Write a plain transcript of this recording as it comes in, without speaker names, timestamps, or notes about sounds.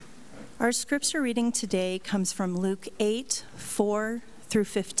Our scripture reading today comes from Luke 8, 4 through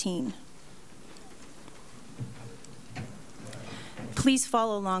 15. Please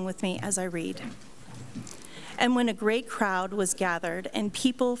follow along with me as I read. And when a great crowd was gathered and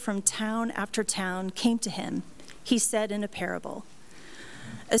people from town after town came to him, he said in a parable,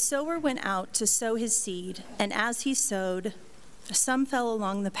 "A sower went out to sow his seed, and as he sowed, some fell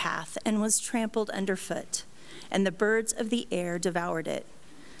along the path and was trampled underfoot, and the birds of the air devoured it.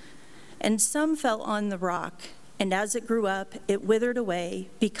 And some fell on the rock, and as it grew up, it withered away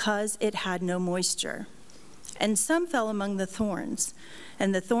because it had no moisture. And some fell among the thorns,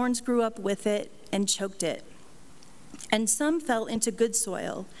 and the thorns grew up with it and choked it. And some fell into good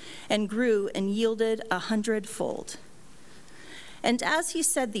soil and grew and yielded 100-fold. And as he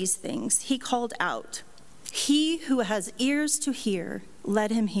said these things, he called out, 'He who has ears to hear, let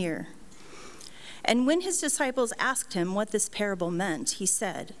him hear.' And when his disciples asked him what this parable meant, he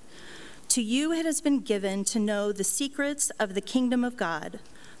said, 'To you it has been given to know the secrets of the kingdom of God,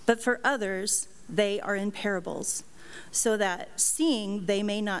 but for others they are in parables, so that seeing they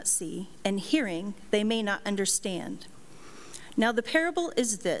may not see, and hearing they may not understand. Now the parable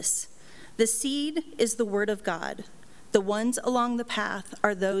is this: the seed is the word of God. The ones along the path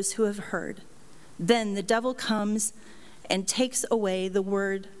are those who have heard. Then the devil comes and takes away the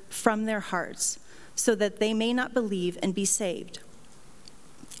word from their hearts, so that they may not believe and be saved.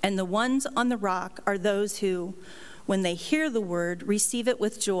 And the ones on the rock are those who, when they hear the word, receive it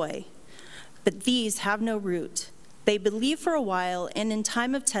with joy. But these have no root. They believe for a while, and in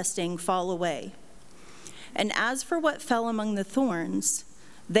time of testing fall away. And as for what fell among the thorns,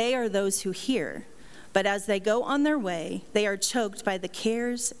 they are those who hear. But as they go on their way, they are choked by the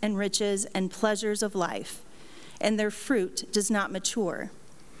cares and riches and pleasures of life, and their fruit does not mature.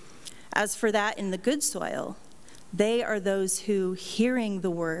 As for that in the good soil, they are those who, hearing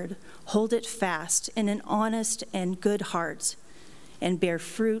the word, hold it fast in an honest and good heart, and bear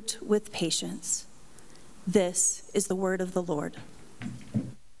fruit with patience. This is the word of the Lord."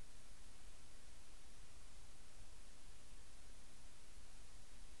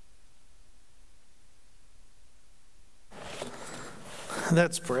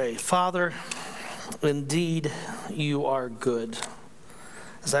 Let's pray. Father, indeed you are good.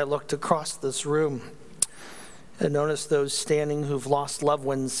 As I looked across this room and noticed those standing who've lost loved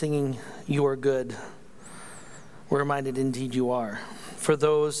ones singing, "You are good," we're reminded indeed you are. For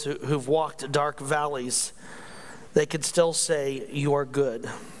those who've walked dark valleys, they could still say, "You are good."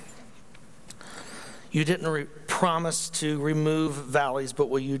 You didn't promise to remove valleys, but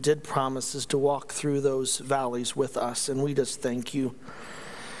what you did promise is to walk through those valleys with us, and we just thank you.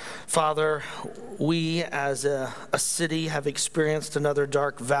 Father, we as a city have experienced another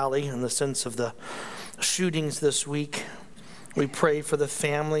dark valley in the sense of the shootings this week. We pray for the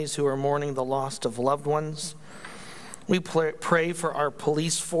families who are mourning the loss of loved ones. We pray for our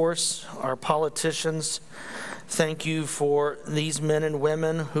police force, our politicians. Thank you for these men and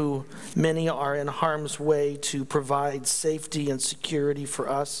women who many are in harm's way to provide safety and security for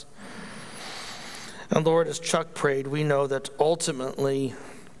us. And Lord, as Chuck prayed, we know that ultimately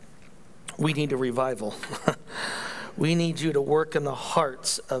we need a revival. We need you to work in the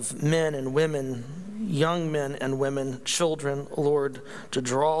hearts of men and women, young men and women, children, Lord, to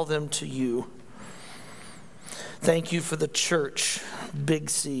draw them to you. Thank you for the church, Big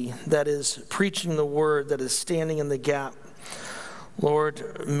C, that is preaching the word, that is standing in the gap.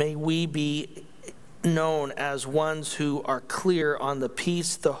 Lord, may we be known as ones who are clear on the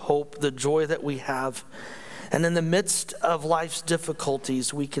peace, the hope, the joy that we have. And in the midst of life's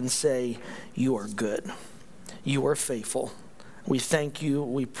difficulties, we can say, "You are good. You are faithful." We thank you.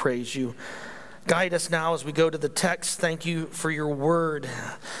 We praise you. Guide us now as we go to the text. Thank you for your word.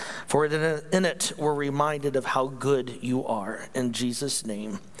 For in it, we're reminded of how good you are. In Jesus'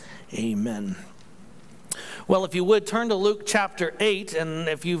 name, amen. Well, if you would, turn to Luke chapter 8. And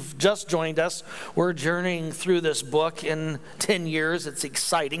if you've just joined us, we're journeying through this book in 10 years. It's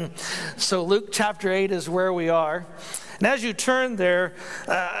exciting. So Luke chapter 8 is where we are. And as you turn there,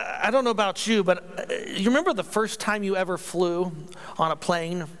 I don't know about you, but you remember the first time you ever flew on a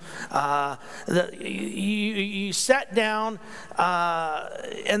plane? You sat down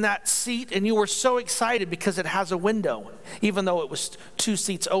in that seat and you were so excited because it has a window. Even though it was 2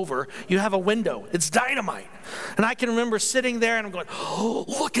 seats over, you have a window. It's dynamite. And I can remember sitting there and I'm going, "Oh,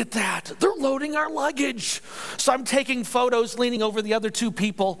 look at that. They're loading our luggage." So I'm taking photos, leaning over the other 2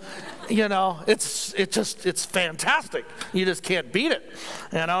 people. You know, it's fantastic. You just can't beat it.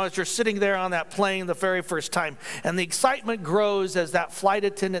 You know, as you're sitting there on that plane the very first time. And the excitement grows as that flight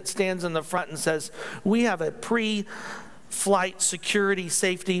attendant stands in the front and says, "We have a flight security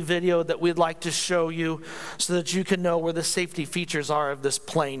safety video that we'd like to show you so that you can know where the safety features are of this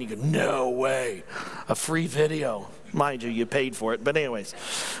plane. You go, no way, a free video. Mind you, you paid for it, but anyways.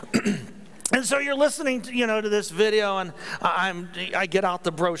 And so you're listening to, to this video, and I get out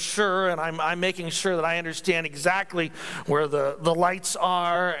the brochure, and I'm making sure that I understand exactly where the lights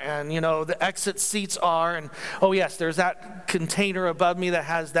are, and the exit seats are, and oh yes, there's that container above me that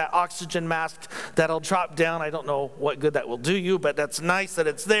has that oxygen mask that'll drop down. I don't know what good that will do you, but that's nice that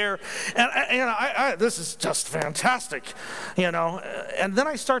it's there. And this is just fantastic, And then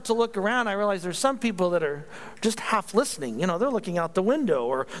I start to look around. I realize there's some people that are just half listening. They're looking out the window,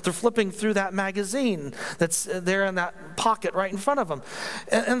 or they're flipping through that magazine that's there in that pocket right in front of them.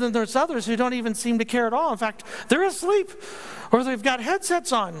 And then there's others who don't even seem to care at all. In fact, they're asleep, or they've got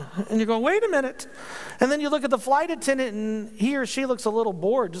headsets on. And you go, wait a minute. And then you look at the flight attendant, and he or she looks a little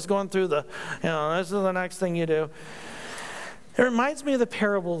bored, just going through this is the next thing you do. It reminds me of the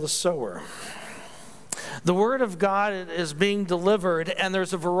parable of the sower. The word of God is being delivered, and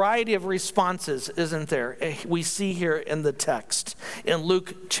there's a variety of responses, isn't there? We see here in the text, in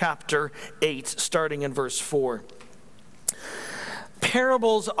Luke chapter 8, starting in verse 4.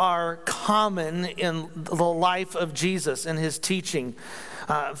 Parables are common in the life of Jesus and his teaching.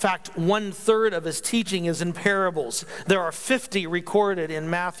 In fact, 1/3 of his teaching is in parables. There are 50 recorded in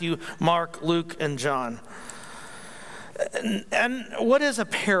Matthew, Mark, Luke, and John. And what is a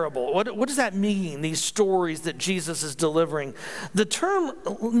parable? What does that mean, these stories that Jesus is delivering? The term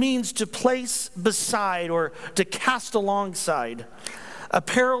means to place beside or to cast alongside. A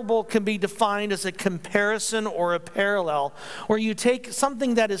parable can be defined as a comparison or a parallel, where you take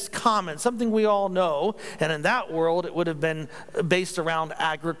something that is common, something we all know, and in that world it would have been based around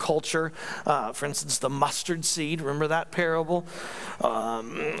agriculture. For instance, the mustard seed, remember that parable?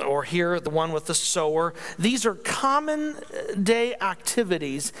 Or here, the one with the sower. These are common day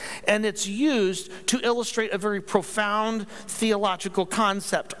activities, and it's used to illustrate a very profound theological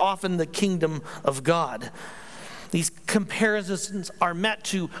concept, often the kingdom of God. These comparisons are meant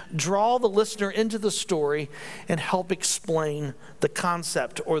to draw the listener into the story and help explain the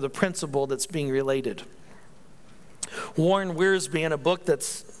concept or the principle that's being related. Warren Wiersbe, in a book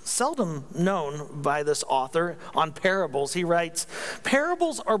that's seldom known by this author on parables, he writes,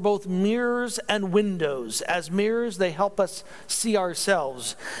 "Parables are both mirrors and windows. As mirrors, they help us see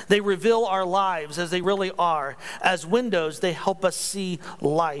ourselves. They reveal our lives as they really are. As windows, they help us see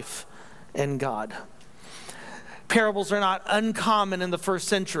life and God." Parables are not uncommon in the first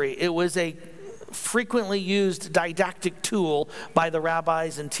century. It was a frequently used didactic tool by the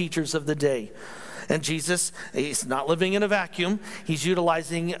rabbis and teachers of the day. And Jesus, he's not living in a vacuum. He's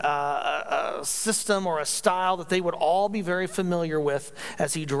utilizing a system or a style that they would all be very familiar with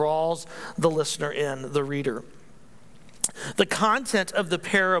as he draws the listener in, the reader. The content of the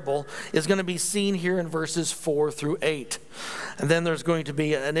parable is going to be seen here in verses 4 through 8. And then there's going to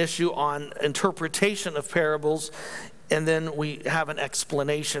be an issue on interpretation of parables, and then we have an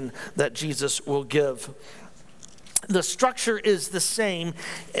explanation that Jesus will give. The structure is the same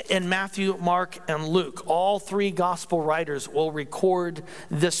in Matthew, Mark, and Luke. All three gospel writers will record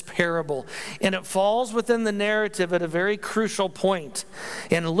this parable, and it falls within the narrative at a very crucial point.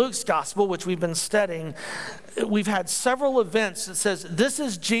 In Luke's gospel, which we've been studying, we've had several events that says, this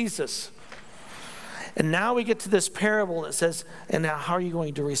is Jesus. And now we get to this parable that says, and now how are you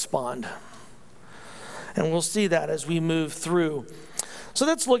going to respond? And we'll see that as we move through. So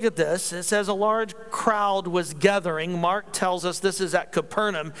let's look at this. It says a large crowd was gathering. Mark tells us this is at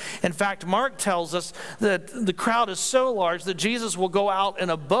Capernaum. In fact, Mark tells us that the crowd is so large that Jesus will go out in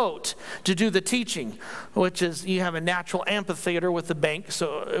a boat to do the teaching, which is, you have a natural amphitheater with the bank,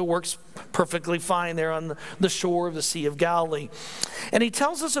 so it works perfectly fine there on the shore of the Sea of Galilee. And he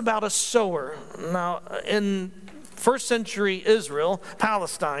tells us about a sower. Now, in first century Israel,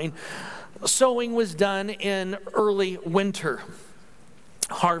 Palestine, sowing was done in early winter.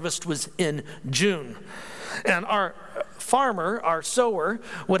 Harvest was in June. And our farmer, our sower,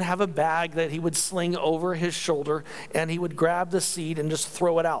 would have a bag that he would sling over his shoulder, and he would grab the seed and just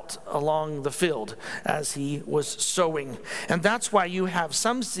throw it out along the field as he was sowing. And that's why you have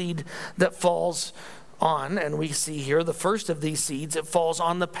some seed that falls on, and we see here the first of these seeds, it falls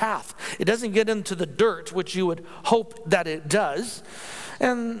on the path. It doesn't get into the dirt, which you would hope that it does.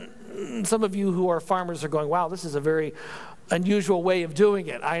 And some of you who are farmers are going, wow, this is a very unusual way of doing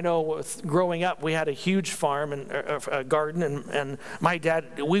it. I know with growing up, we had a huge farm and a garden, and my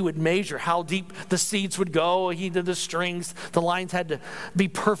dad, we would measure how deep the seeds would go. He did the strings. The lines had to be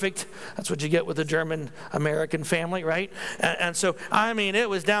perfect. That's what you get with a German-American family, right? And so, I mean, it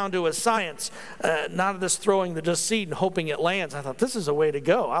was down to a science, not this throwing the just seed and hoping it lands. I thought, this is a way to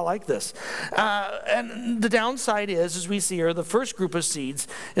go. I like this. And the downside is, as we see here, the first group of seeds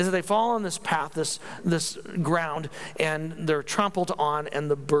is that they fall on this path, this ground, and they're trampled on, and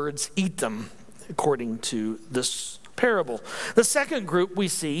the birds eat them, according to this parable. The second group we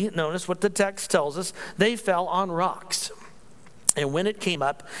see, notice what the text tells us, they fell on rocks. And when it came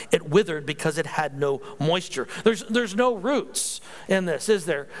up, it withered because it had no moisture. There's no roots in this, is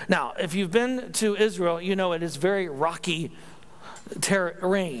there? Now, if you've been to Israel, you know it is very rocky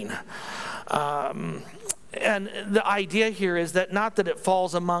terrain. And the idea here is that not that it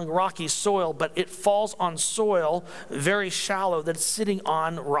falls among rocky soil, but it falls on soil very shallow that's sitting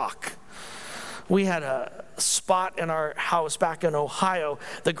on rock. We had a spot in our house back in Ohio.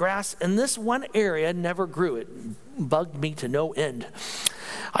 The grass in this one area never grew. It bugged me to no end.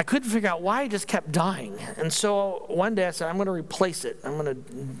 I couldn't figure out why it just kept dying. And so one day I said, I'm going to replace it. I'm going to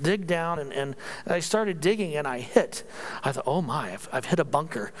dig down. And I started digging and I hit. I thought, oh my, I've hit a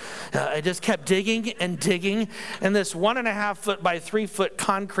bunker. I just kept digging and digging. And this 1.5 foot by 3 foot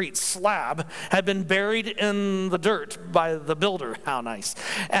concrete slab had been buried in the dirt by the builder. How nice.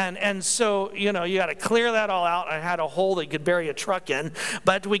 And so, you know, you got to clear that all out. I had a hole that you could bury a truck in.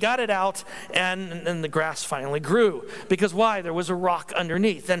 But we got it out and the grass finally grew. Because why? There was a rock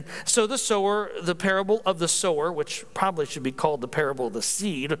underneath. And so the parable of the sower, which probably should be called the parable of the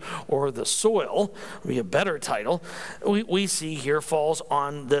seed or the soil, would be a better title, we see here falls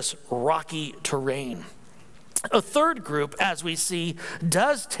on this rocky terrain. A third group, as we see,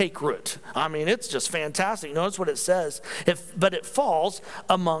 does take root. I mean, it's just fantastic. Notice what it says. But it falls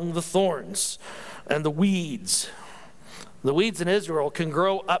among the thorns and the weeds. The weeds in Israel can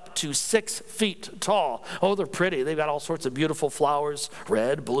grow up to 6 feet tall. Oh, they're pretty. They've got all sorts of beautiful flowers,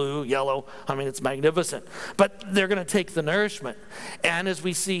 red, blue, yellow. I mean, it's magnificent. But they're going to take the nourishment. And as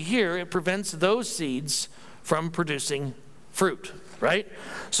we see here, it prevents those seeds from producing fruit, right?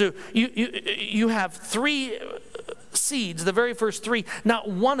 So you have 3 seeds, the very first 3. Not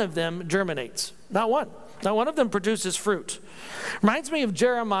one of them germinates. Not one. Not one of them produces fruit. Reminds me of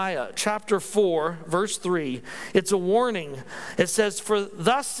Jeremiah chapter 4, verse 3. It's a warning. It says, for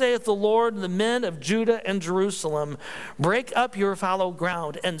thus saith the Lord, the men of Judah and Jerusalem, break up your fallow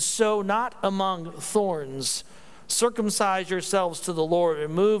ground and sow not among thorns. Circumcise yourselves to the Lord,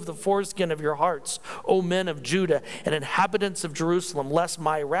 remove the foreskin of your hearts, O men of Judah and inhabitants of Jerusalem, lest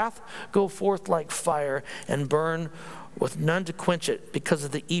my wrath go forth like fire and burn with none to quench it because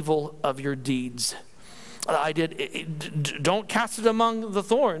of the evil of your deeds. Don't cast it among the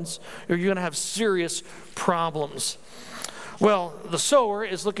thorns, or you're going to have serious problems. Well, the sower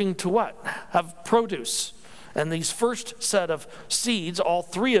is looking to what? Have produce. And these first set of seeds, all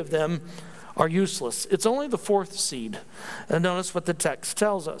 3 of them, are useless. It's only the 4th seed. And notice what the text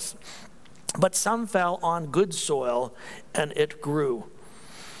tells us. But some fell on good soil, and it grew.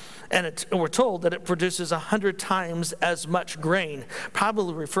 And we're told that it produces 100 times as much grain,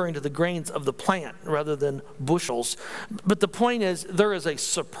 probably referring to the grains of the plant rather than bushels. But the point is, there is a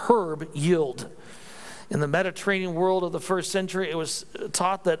superb yield. In the Mediterranean world of the first century, it was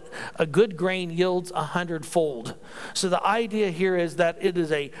taught that a good grain yields 100-fold. So the idea here is that it is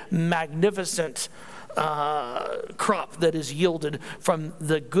a magnificent crop that is yielded from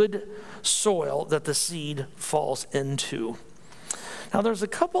the good soil that the seed falls into. Now, there's a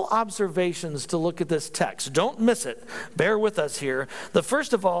couple observations to look at this text. Don't miss it. Bear with us here. The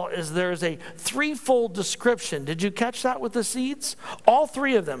first of all is there's a 3-fold description. Did you catch that with the seeds? All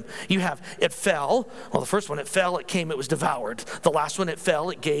 3 of them. You have, it fell. Well, the first one, it fell, it came, it was devoured. The last one, it fell,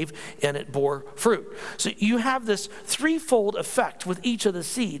 it gave, and it bore fruit. So you have this 3-fold effect with each of the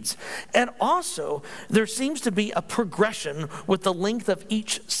seeds. And also, there seems to be a progression with the length of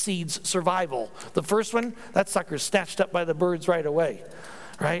each seed's survival. The first one, that sucker's snatched up by the birds right away.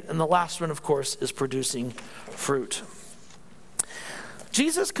 Right? And the last one, of course, is producing fruit.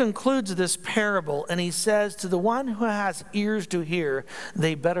 Jesus concludes this parable and he says, to the one who has ears to hear,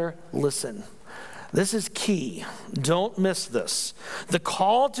 they better listen. This is key. Don't miss this. The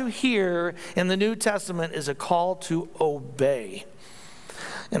call to hear in the New Testament is a call to obey.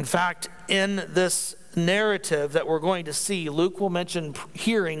 In fact, in this narrative that we're going to see, Luke will mention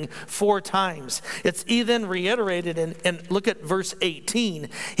hearing 4 times. It's even reiterated and look at verse 18.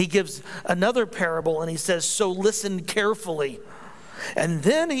 He gives another parable and he says, so listen carefully. And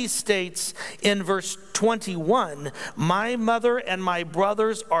then he states in verse 21, my mother and my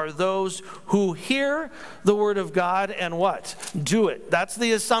brothers are those who hear the word of God and what? Do it. That's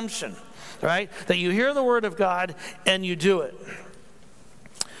the assumption, right? That you hear the word of God and you do it.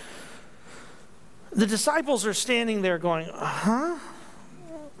 The disciples are standing there going, huh?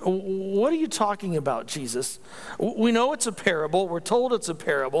 What are you talking about, Jesus? We know it's a parable. We're told it's a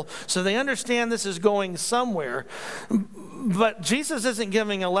parable. So they understand this is going somewhere. But Jesus isn't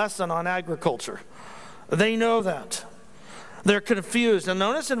giving a lesson on agriculture. They know that. They're confused. And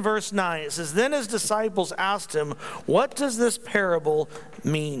notice in verse 9, it says, then his disciples asked him, what does this parable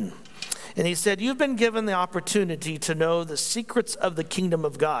mean? And he said, you've been given the opportunity to know the secrets of the kingdom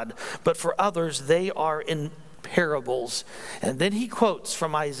of God, but for others, they are in parables. And then he quotes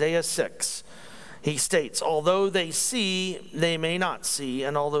from Isaiah 6. He states, although they see, they may not see,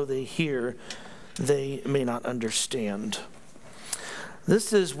 and although they hear, they may not understand.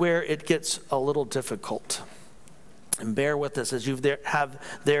 This is where it gets a little difficult. And bear with us as you have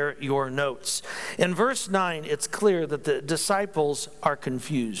there your notes. In verse 9, it's clear that the disciples are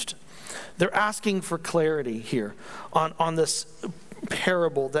confused. They're asking for clarity here on this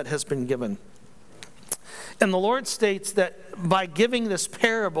parable that has been given. And the Lord states that by giving this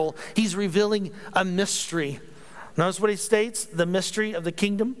parable, he's revealing a mystery. Notice what he states, the mystery of the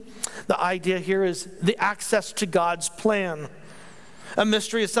kingdom. The idea here is the access to God's plan. A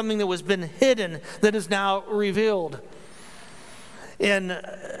mystery is something that was been hidden that is now revealed. And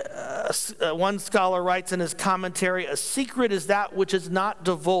one scholar writes in his commentary, a secret is that which is not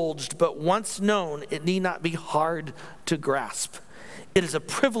divulged, but once known, it need not be hard to grasp. It is a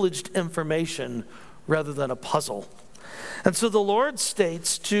privileged information rather than a puzzle. And so the Lord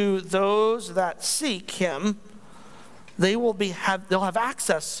states to those that seek him, they'll have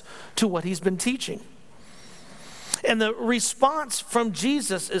access to what he's been teaching. And the response from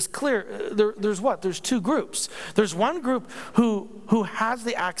Jesus is clear. There's what? There's two groups. There's one group who has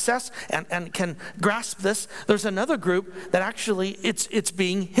the access and can grasp this. There's another group that actually it's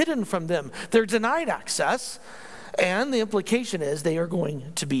being hidden from them. They're denied access, and the implication is they are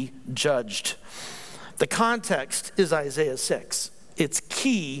going to be judged. The context is Isaiah 6. It's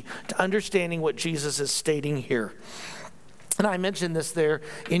key to understanding what Jesus is stating here. And I mentioned this there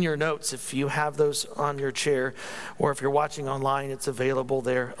in your notes. If you have those on your chair, or if you're watching online, it's available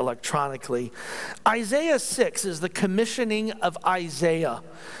there electronically. Isaiah 6 is the commissioning of Isaiah.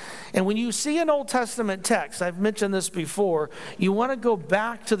 And when you see an Old Testament text, I've mentioned this before, you want to go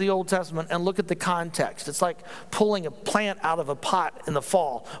back to the Old Testament and look at the context. It's like pulling a plant out of a pot in the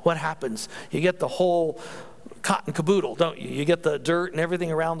fall. What happens? You get the whole cotton caboodle, don't you? You get the dirt and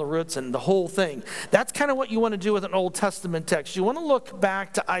everything around the roots and the whole thing. That's kind of what you want to do with an Old Testament text. You want to look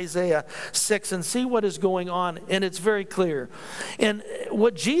back to Isaiah 6 and see what is going on, and it's very clear. And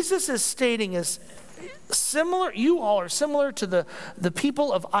what Jesus is stating is similar, you all are similar to the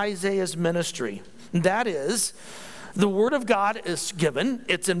people of Isaiah's ministry. That is, the word of God is given,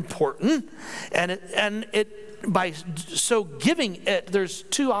 it's important, and it by so giving it, there's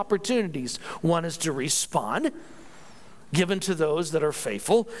two opportunities. One is to respond, given to those that are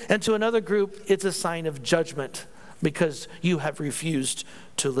faithful, and to another group, it's a sign of judgment because you have refused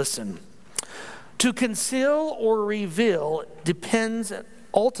to listen. To conceal or reveal depends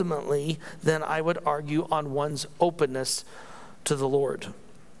ultimately, then I would argue, on one's openness to the Lord.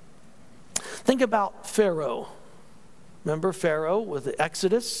 Think about Pharaoh. Remember Pharaoh with the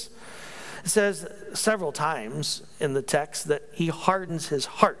Exodus? It says several times in the text that he hardens his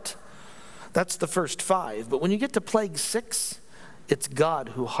heart. That's the first 5. But when you get to plague 6, it's God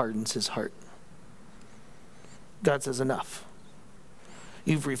who hardens his heart. God says, enough.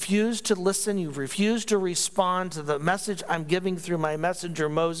 You've refused to listen. You've refused to respond to the message I'm giving through my messenger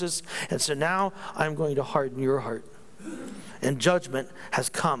Moses. And so now I'm going to harden your heart. And judgment has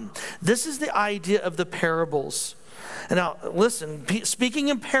come. This is the idea of the parables. And now, listen, speaking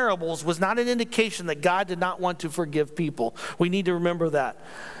in parables was not an indication that God did not want to forgive people. We need to remember that.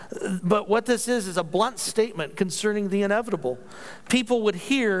 But what this is a blunt statement concerning the inevitable. People would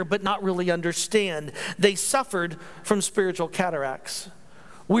hear but not really understand. They suffered from spiritual cataracts.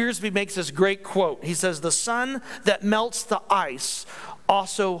 Wiersbe makes this great quote. He says, the sun that melts the ice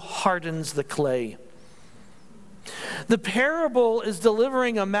also hardens the clay. The parable is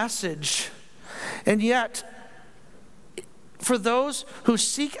delivering a message, and yet for those who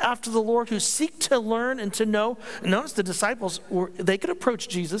seek after the Lord, who seek to learn and to know, notice the disciples, they could approach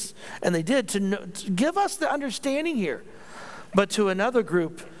Jesus, and they did, to give us the understanding here. But to another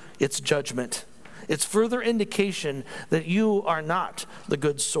group, it's judgment. It's further indication that you are not the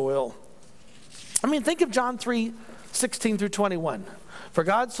good soil. I mean, think of John 3, 16 through 21. For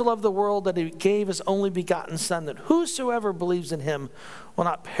God so loved the world that he gave his only begotten Son, that whosoever believes in him will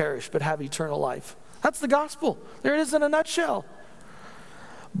not perish but have eternal life. That's the gospel. There it is in a nutshell.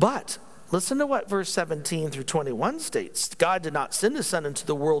 But listen to what verse 17 through 21 states. God did not send his Son into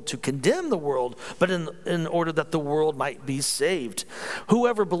the world to condemn the world, but in order that the world might be saved.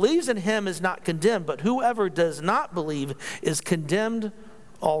 Whoever believes in him is not condemned, but whoever does not believe is condemned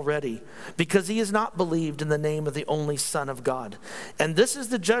already, because he has not believed in the name of the only Son of God. And this is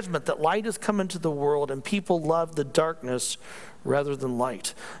the judgment, that light has come into the world, and people love the darkness rather than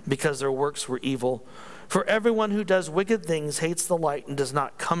light, because their works were evil. For everyone who does wicked things hates the light and does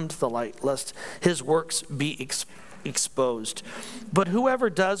not come to the light, lest his works be exposed. But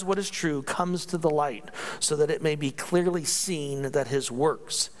whoever does what is true comes to the light, so that it may be clearly seen that his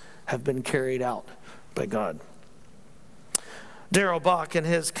works have been carried out by God. Darrell Bach, in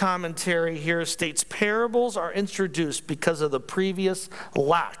his commentary here, states parables are introduced because of the previous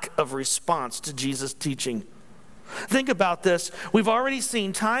lack of response to Jesus' teaching. Think about this. We've already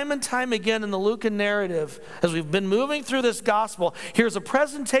seen time and time again in the Lucan narrative, as we've been moving through this gospel, here's a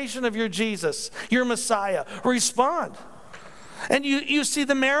presentation of your Jesus, your Messiah. Respond. And you see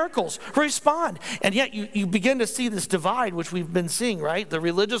the miracles. Respond. And yet you begin to see this divide, which we've been seeing, right? The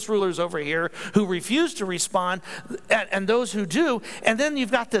religious rulers over here who refuse to respond, and those who do. And then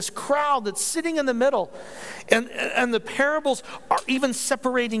you've got this crowd that's sitting in the middle. And the parables are even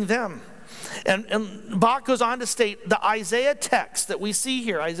separating them. And Bach goes on to state the Isaiah text that we see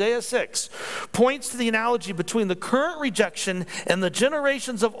here, Isaiah 6, points to the analogy between the current rejection and the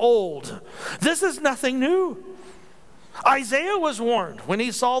generations of old. This is nothing new. Isaiah was warned when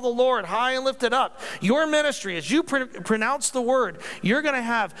he saw the Lord high and lifted up. Your ministry, as you pronounce the word, you're going to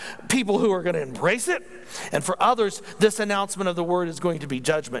have people who are going to embrace it. And for others, this announcement of the word is going to be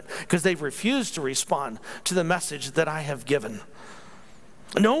judgment, because they've refused to respond to the message that I have given.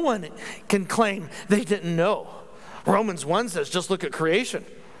 No one can claim they didn't know. Romans 1 says, just look at creation.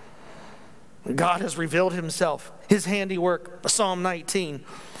 God has revealed himself, his handiwork. Psalm 19.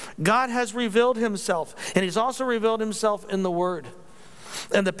 God has revealed himself, and he's also revealed himself in the word.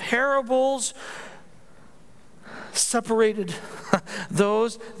 And the parables separated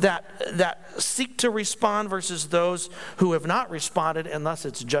those that seek to respond versus those who have not responded, and thus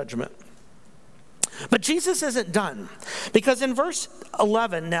it's judgment. But Jesus isn't done, because in verse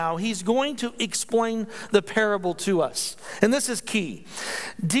 11 now, he's going to explain the parable to us. And this is key.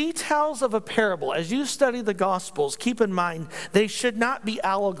 Details of a parable, as you study the Gospels, keep in mind they should not be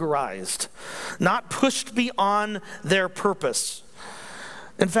allegorized, not pushed beyond their purpose.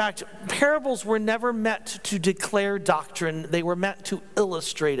 In fact, parables were never meant to declare doctrine. They were meant to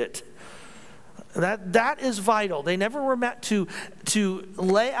illustrate it. That is vital. They never were meant to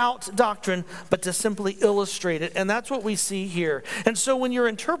lay out doctrine, but to simply illustrate it. And that's what we see here. And so when you're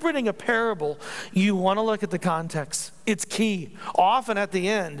interpreting a parable, you want to look at the context. It's key. Often at the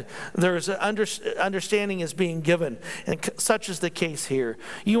end, there's an understanding is being given, and such is the case here.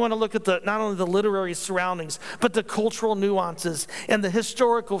 You want to look at not only the literary surroundings, but the cultural nuances and the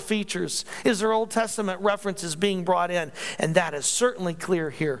historical features. Is there Old Testament references being brought in? And that is certainly clear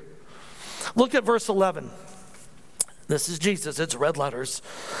here. Look at verse 11. This is Jesus. It's red letters.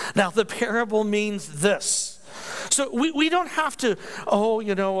 Now, the parable means this. So we don't have to,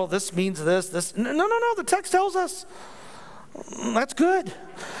 this means this. No. The text tells us. That's good.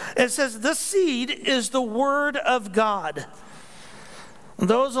 It says, the seed is the word of God.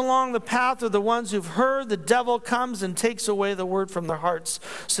 Those along the path are the ones who've heard. The devil comes and takes away the word from their hearts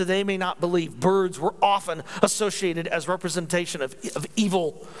so they may not believe. Birds were often associated as representation of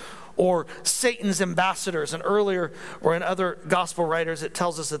evil, or Satan's ambassadors. And earlier, or in other gospel writers, it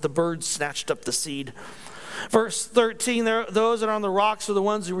tells us that the birds snatched up the seed. Verse 13, those that are on the rocks are the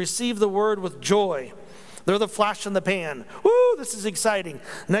ones who receive the word with joy. They're the flash in the pan. Woo, this is exciting.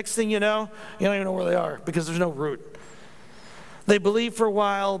 Next thing you don't even know where they are, because there's no root. They believe for a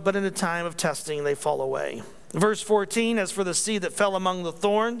while, but in a time of testing, they fall away. Verse 14, as for the seed that fell among the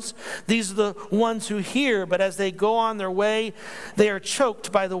thorns, these are the ones who hear, but as they go on their way, they are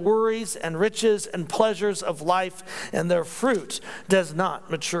choked by the worries and riches and pleasures of life, and their fruit does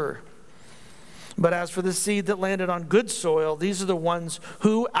not mature. But as for the seed that landed on good soil, these are the ones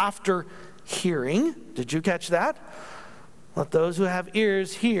who, after hearing, did you catch that? Let those who have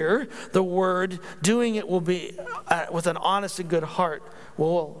ears hear the word, doing it will be with an honest and good heart,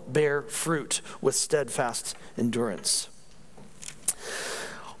 will bear fruit with steadfast endurance.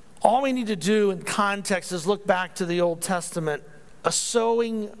 All we need to do in context is look back to the Old Testament. A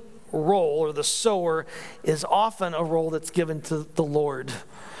sowing role, or the sower, is often a role that's given to the Lord.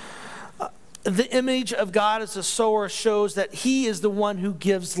 The image of God as a sower shows that he is the one who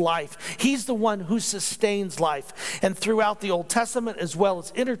gives life. He's the one who sustains life. And throughout the Old Testament as well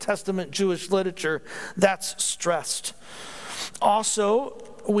as intertestament Jewish literature, that's stressed. Also,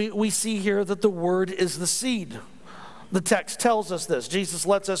 we see here that the word is the seed. The text tells us this. Jesus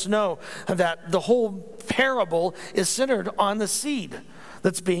lets us know that the whole parable is centered on the seed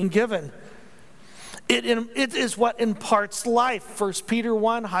that's being given. It is what imparts life. 1 Peter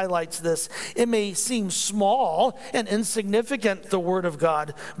 1 highlights this. It may seem small and insignificant, the word of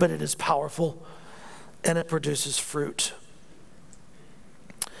God, but it is powerful and it produces fruit.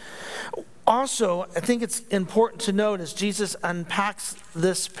 Also, I think it's important to note as Jesus unpacks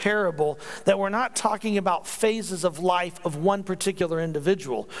this parable that we're not talking about phases of life of one particular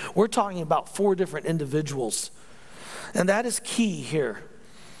individual. We're talking about 4 different individuals. And that is key here.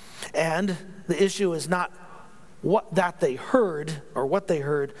 And the issue is not what they heard,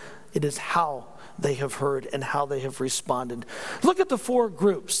 it is how they have heard and how they have responded. Look at the 4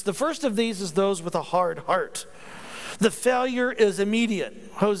 groups. The first of these is those with a hard heart. The failure is immediate.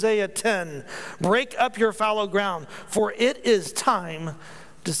 Hosea 10, break up your fallow ground, for it is time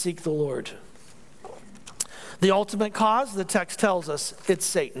to seek the Lord. The ultimate cause, the text tells us, it's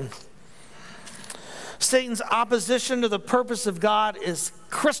Satan. Satan's opposition to the purpose of God is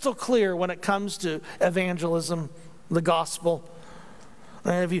crystal clear when it comes to evangelism, the gospel.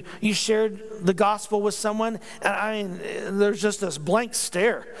 And if you shared the gospel with someone, and there's just this blank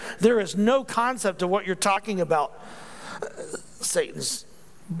stare. There is no concept of what you're talking about. Satan's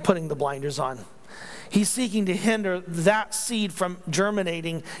putting the blinders on. He's seeking to hinder that seed from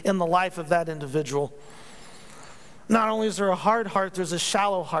germinating in the life of that individual. Not only is there a hard heart, there's a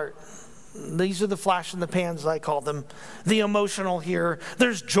shallow heart. These are the flash in the pans, I call them. The emotional here.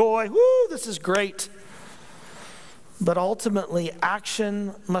 There's joy. Woo, this is great. But ultimately,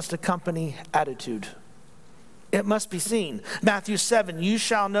 action must accompany attitude. It must be seen. Matthew 7, you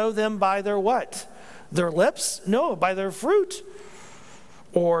shall know them by their what? Their lips? No, by their fruit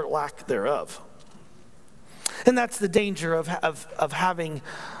or lack thereof. And that's the danger of having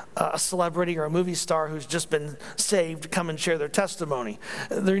a celebrity or a movie star who's just been saved come and share their testimony.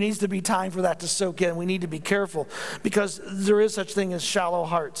 There needs to be time for that to soak in. We need to be careful because there is such thing as shallow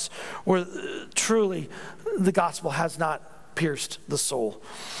hearts where truly the gospel has not pierced the soul.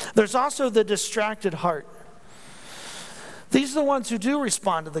 There's also the distracted heart. These are the ones who do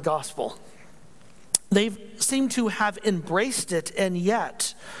respond to the gospel. They seem to have embraced it, and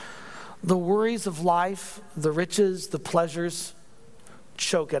yet the worries of life, the riches, the pleasures,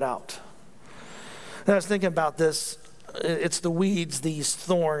 choke it out. And I was thinking about this. It's the weeds, these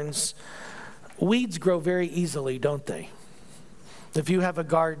thorns. Weeds grow very easily, don't they? If you have a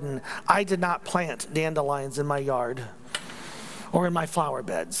garden, I did not plant dandelions in my yard or in my flower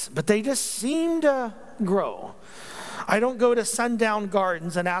beds, but they just seem to grow. I don't go to Sundown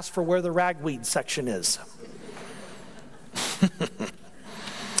Gardens and ask for where the ragweed section is.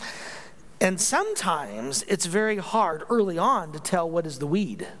 And sometimes it's very hard early on to tell what is the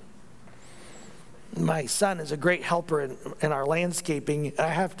weed. My son is a great helper in our landscaping. I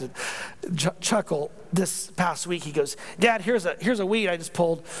have to chuckle. This past week he goes, Dad, here's a weed I just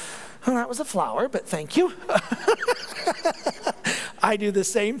pulled. Oh, that was a flower, but thank you. I do the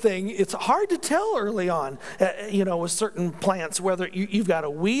same thing. It's hard to tell early on, with certain plants, whether you've got a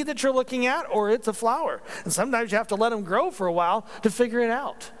weed that you're looking at or it's a flower. And sometimes you have to let them grow for a while to figure it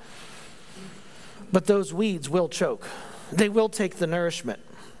out. But those weeds will choke. They will take the nourishment.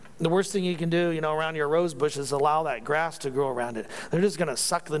 The worst thing you can do, around your rose bush is allow that grass to grow around it. They're just going to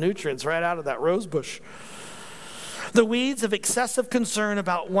suck the nutrients right out of that rose bush. The weeds of excessive concern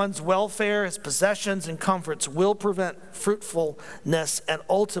about one's welfare, his possessions, and comforts will prevent fruitfulness and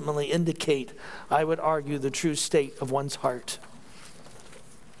ultimately indicate, I would argue, the true state of one's heart.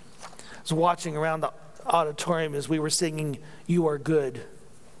 I was watching around the auditorium as we were singing, You Are Good.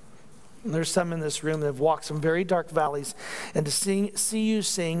 And there's some in this room that have walked some very dark valleys, and to see you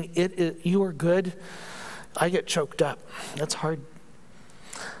sing, You Are Good, I get choked up. That's hard.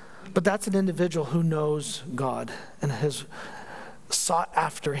 But that's an individual who knows God and has sought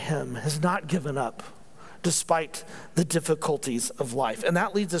after him, has not given up despite the difficulties of life. And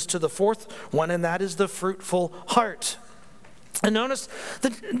that leads us to the fourth one, and that is the fruitful heart. And notice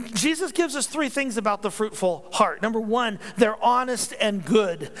that Jesus gives us 3 things about the fruitful heart. Number 1, they're honest and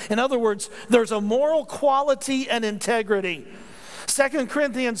good. In other words, there's a moral quality and integrity. 2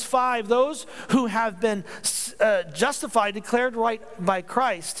 Corinthians 5, those who have been justified, declared right by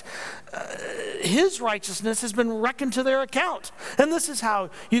Christ, his righteousness has been reckoned to their account. And this is how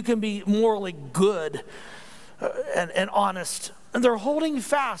you can be morally good and honest and they're holding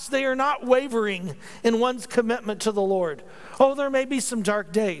fast. They are not wavering in one's commitment to the Lord. Oh, there may be some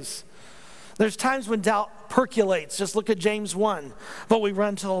dark days. There's times when doubt percolates. Just look at James 1. But we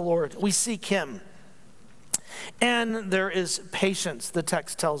run to the Lord. We seek him. And there is patience, the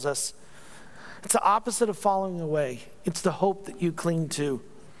text tells us. It's the opposite of falling away. It's the hope that you cling to.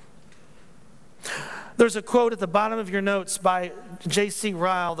 There's a quote at the bottom of your notes by J.C.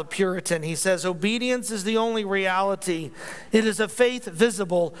 Ryle, the Puritan. He says, obedience is the only reality. It is a faith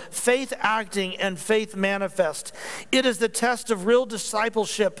visible, faith acting, and faith manifest. It is the test of real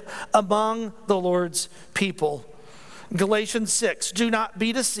discipleship among the Lord's people. Galatians 6, do not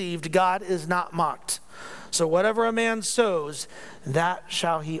be deceived. God is not mocked. So whatever a man sows, that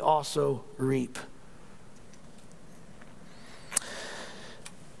shall he also reap.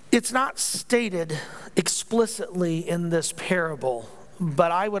 It's not stated explicitly in this parable, but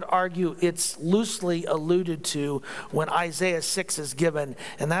I would argue it's loosely alluded to when Isaiah 6 is given,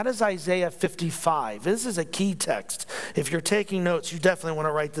 and that is Isaiah 55. This is a key text. If you're taking notes, you definitely want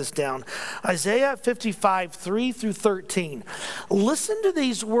to write this down. Isaiah 55, 3 through 13. Listen to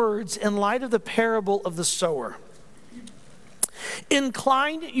these words in light of the parable of the sower.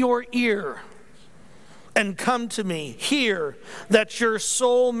 Incline your ear and come to me, hear, that your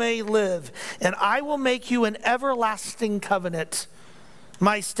soul may live, and I will make you an everlasting covenant,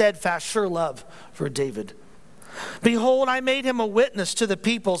 my steadfast, sure love for David. Behold, I made him a witness to the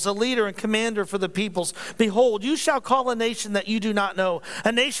peoples, a leader and commander for the peoples. Behold, you shall call a nation that you do not know.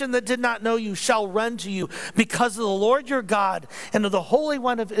 A nation that did not know you shall run to you because of the Lord your God and of the Holy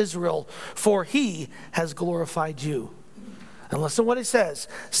One of Israel, for he has glorified you. And listen to what it says.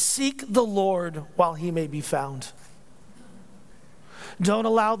 Seek the Lord while he may be found. Don't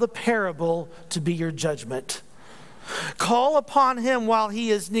allow the parable to be your judgment. Call upon him while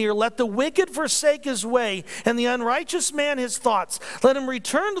he is near. Let the wicked forsake his way, and the unrighteous man his thoughts. Let him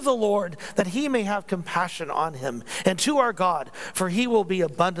return to the Lord, that he may have compassion on him, and to our God, for he will be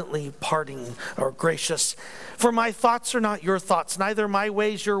abundantly pardoning or gracious. For my thoughts are not your thoughts, neither my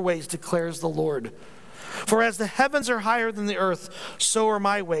ways your ways, declares the Lord. For as the heavens are higher than the earth, so are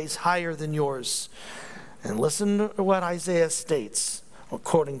my ways higher than yours. And listen to what Isaiah states,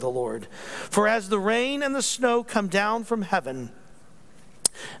 quoting the Lord. For as the rain and the snow come down from heaven,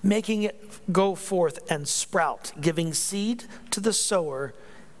 making it go forth and sprout, giving seed to the sower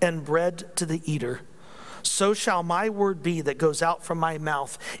and bread to the eater, so shall my word be that goes out from my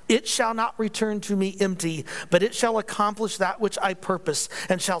mouth. It shall not return to me empty, but it shall accomplish that which I purpose,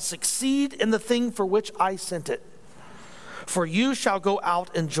 and shall succeed in the thing for which I sent it. For you shall go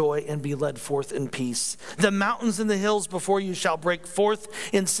out in joy and be led forth in peace. The mountains and the hills before you shall break forth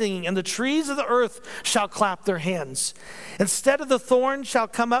in singing, and the trees of the earth shall clap their hands. Instead of the thorn shall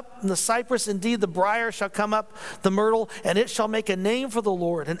come up, and the cypress, indeed the briar shall come up, the myrtle, and it shall make a name for the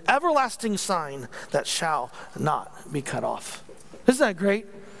Lord, an everlasting sign that shall not be cut off. Isn't that great?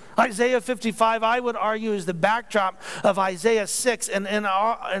 Isaiah 55, I would argue, is the backdrop of Isaiah 6, and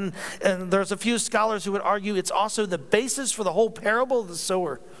there's a few scholars who would argue it's also the basis for the whole parable of the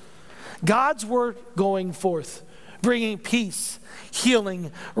sower. God's word going forth, bringing peace,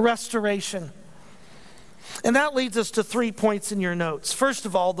 healing, restoration. And that leads us to 3 points in your notes. First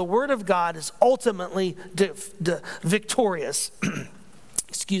of all, the word of God is ultimately victorious.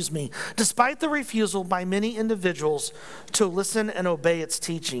 Excuse me, despite the refusal by many individuals to listen and obey its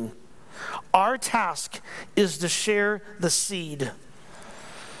teaching. Our task is to share the seed.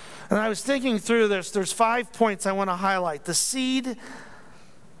 And I was thinking through this, there's 5 points I want to highlight. The seed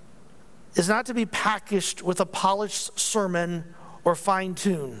is not to be packaged with a polished sermon or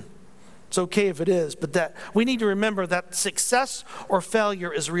fine-tuned. It's okay if it is, but that we need to remember that success or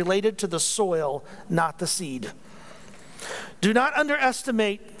failure is related to the soil, not the seed. Do not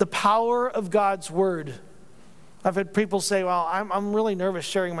underestimate the power of God's word. I've had people say, well, I'm really nervous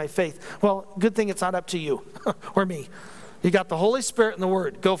sharing my faith. Well, good thing it's not up to you or me. You got the Holy Spirit and the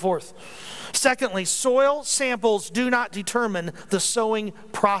word. Go forth. Secondly, soil samples do not determine the sowing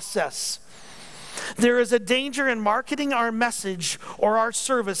process. There is a danger in marketing our message or our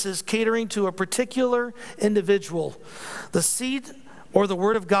services catering to a particular individual. The seed or the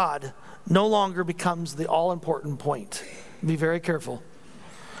word of God no longer becomes the all-important point. Be very careful.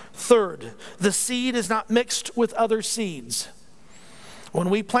 Third, the seed is not mixed with other seeds.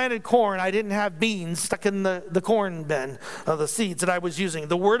 When we planted corn, I didn't have beans stuck in the corn bin of the seeds that I was using.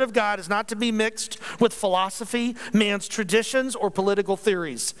 The word of God is not to be mixed with philosophy, man's traditions, or political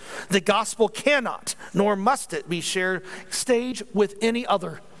theories. The gospel cannot, nor must it, be shared stage with any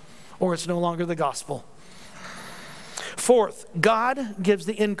other, or it's no longer the gospel. Fourth, God gives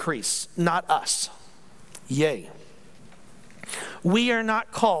the increase, not us. Yea. We are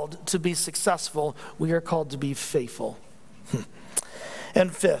not called to be successful. We are called to be faithful.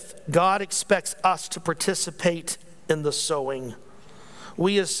 And fifth, God expects us to participate in the sowing.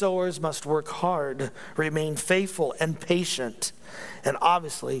 We as sowers must work hard, remain faithful and patient, and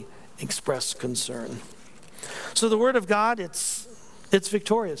obviously express concern. So the word of God, it's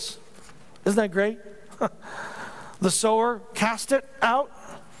victorious. Isn't that great? The sower cast it out,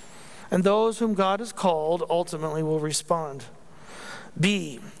 and those whom God has called ultimately will respond.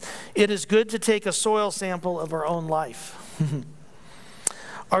 B, it is good to take a soil sample of our own life.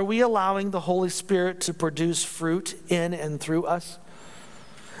 Are we allowing the Holy Spirit to produce fruit in and through us?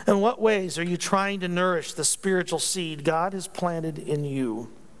 In what ways are you trying to nourish the spiritual seed God has planted in you?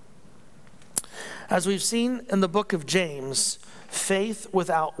 As we've seen in the book of James, faith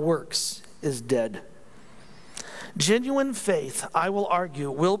without works is dead. Genuine faith, I will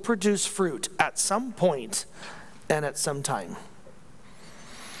argue, will produce fruit at some point and at some time.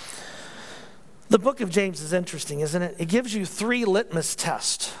 The book of James is interesting, isn't it? It gives you 3 litmus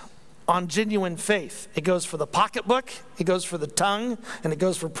tests on genuine faith. It goes for the pocketbook, it goes for the tongue, and it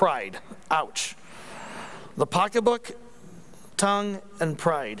goes for pride. Ouch. The pocketbook, tongue, and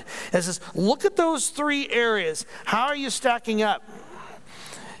pride. And it says, look at those 3 areas. How are you stacking up?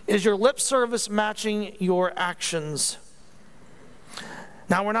 Is your lip service matching your actions?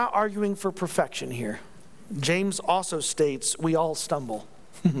 Now, we're not arguing for perfection here. James also states we all stumble.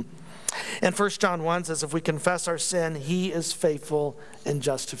 And 1 John 1 says, if we confess our sin, he is faithful and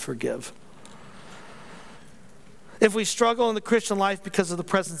just to forgive. If we struggle in the Christian life because of the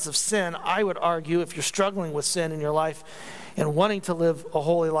presence of sin, I would argue if you're struggling with sin in your life and wanting to live a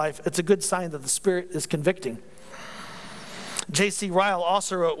holy life, it's a good sign that the Spirit is convicting. J.C. Ryle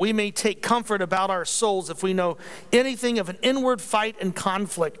also wrote, we may take comfort about our souls if we know anything of an inward fight and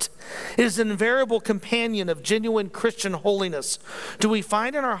conflict. It is an invariable companion of genuine Christian holiness. Do we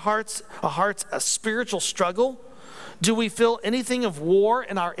find in our hearts a spiritual struggle? Do we feel anything of war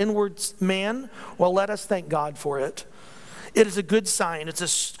in our inward man? Well, let us thank God for it. It is a good sign.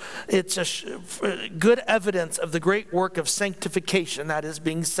 It's a good evidence of the great work of sanctification that is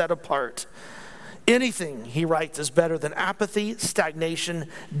being set apart. Anything, he writes, is better than apathy, stagnation,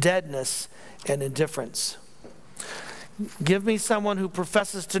 deadness, and indifference. Give me someone who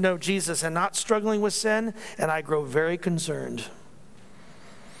professes to know Jesus and not struggling with sin, and I grow very concerned.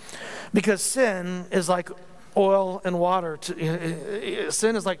 Because sin is like oil and water.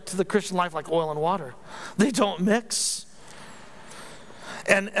 Sin is like to the Christian life like oil and water. They don't mix.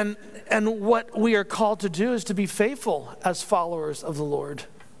 And what we are called to do is to be faithful as followers of the Lord.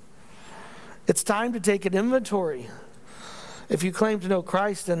 It's time to take an inventory. If you claim to know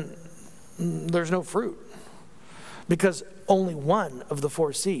Christ, then there's no fruit. Because only one of the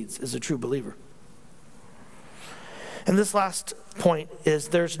 4 seeds is a true believer. And this last point is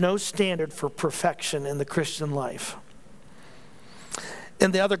there's no standard for perfection in the Christian life.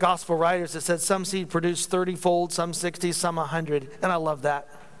 In the other gospel writers, it said some seed produce 30-fold, some 60, some 100. And I love that.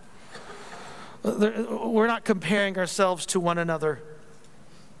 We're not comparing ourselves to one another.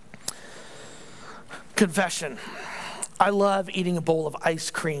 Confession. I love eating a bowl of ice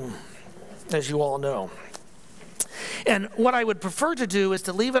cream, as you all know. And what I would prefer to do is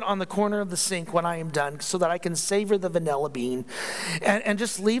to leave it on the corner of the sink when I am done so that I can savor the vanilla bean and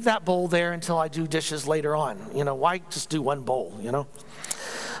just leave that bowl there until I do dishes later on. You know, why just do one bowl, you know?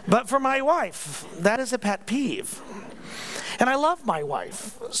 But for my wife, that is a pet peeve. And I love my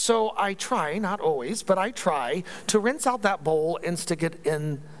wife, so I try, not always, but I try to rinse out that bowl and stick it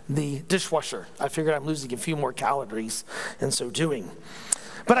in the dishwasher. I figured I'm losing a few more calories in so doing.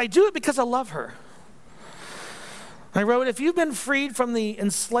 But I do it because I love her. I wrote, if you've been freed from the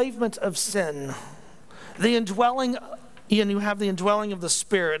enslavement of sin, you have the indwelling of the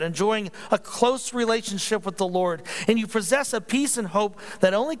Spirit, enjoying a close relationship with the Lord, and you possess a peace and hope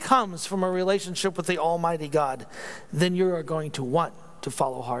that only comes from a relationship with the Almighty God, then you are going to want to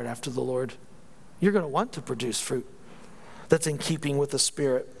follow hard after the Lord. You're going to want to produce fruit that's in keeping with the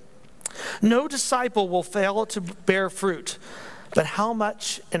Spirit. No disciple will fail to bear fruit, but how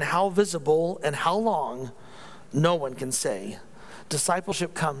much and how visible and how long, no one can say.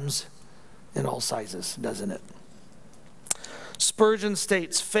 Discipleship comes in all sizes, doesn't it? Spurgeon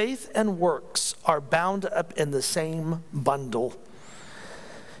states, faith and works are bound up in the same bundle.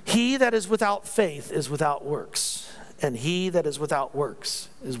 He that is without faith is without works, and he that is without works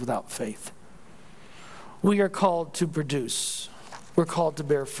is without faith. We are called to produce. We're called to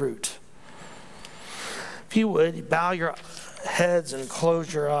bear fruit. If you would, bow your heads and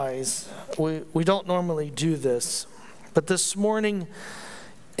close your eyes. We don't normally do this, but this morning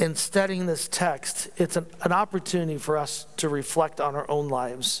in studying this text, it's an opportunity for us to reflect on our own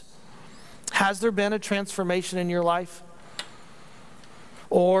lives. Has there been a transformation in your life?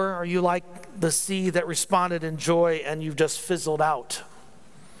 Or are you like the seed that responded in joy and you've just fizzled out?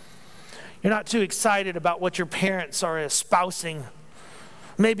 You're not too excited about what your parents are espousing.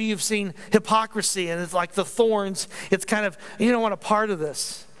 Maybe you've seen hypocrisy and it's like the thorns. It's kind of, you don't want a part of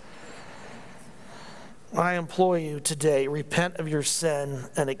this. I implore you today, repent of your sin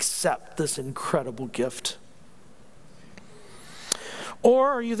and accept this incredible gift. Or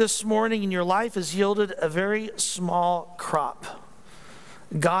are you this morning and your life has yielded a very small crop?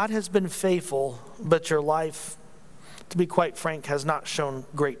 God has been faithful, but your life, to be quite frank, has not shown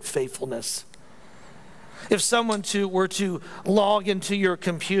great faithfulness. If someone were to log into your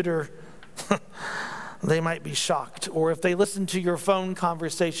computer, they might be shocked. Or if they listen to your phone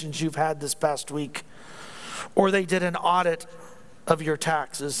conversations you've had this past week, or they did an audit of your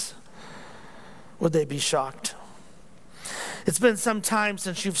taxes, would they be shocked? It's been some time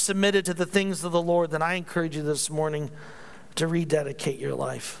since you've submitted to the things of the Lord, then I encourage you this morning to rededicate your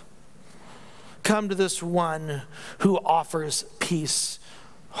life. Come to this one who offers peace,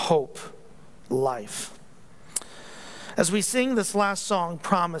 hope, life. As we sing this last song,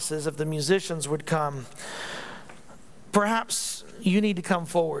 Promises, if the musicians would come, perhaps you need to come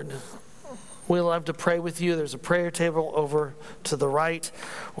forward. We'll love to pray with you. There's a prayer table over to the right,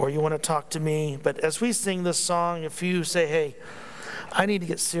 or you want to talk to me. But as we sing this song, if you say, hey, I need to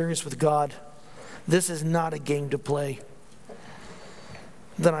get serious with God, this is not a game to play,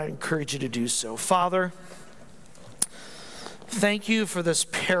 then I encourage you to do so. Father, thank you for this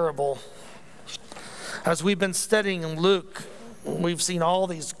parable. As we've been studying in Luke, we've seen all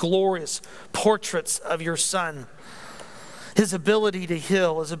these glorious portraits of your Son. His ability to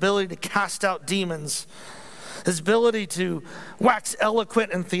heal, his ability to cast out demons, his ability to wax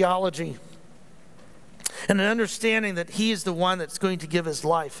eloquent in theology, and an understanding that he is the one that's going to give his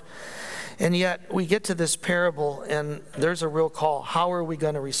life. And yet we get to this parable and there's a real call. How are we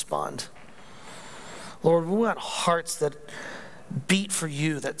going to respond? Lord, we want hearts that beat for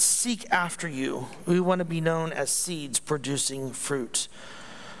you, that seek after you. We want to be known as seeds producing fruit,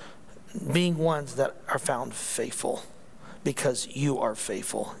 being ones that are found faithful because you are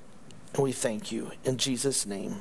faithful. And we thank you in Jesus' name.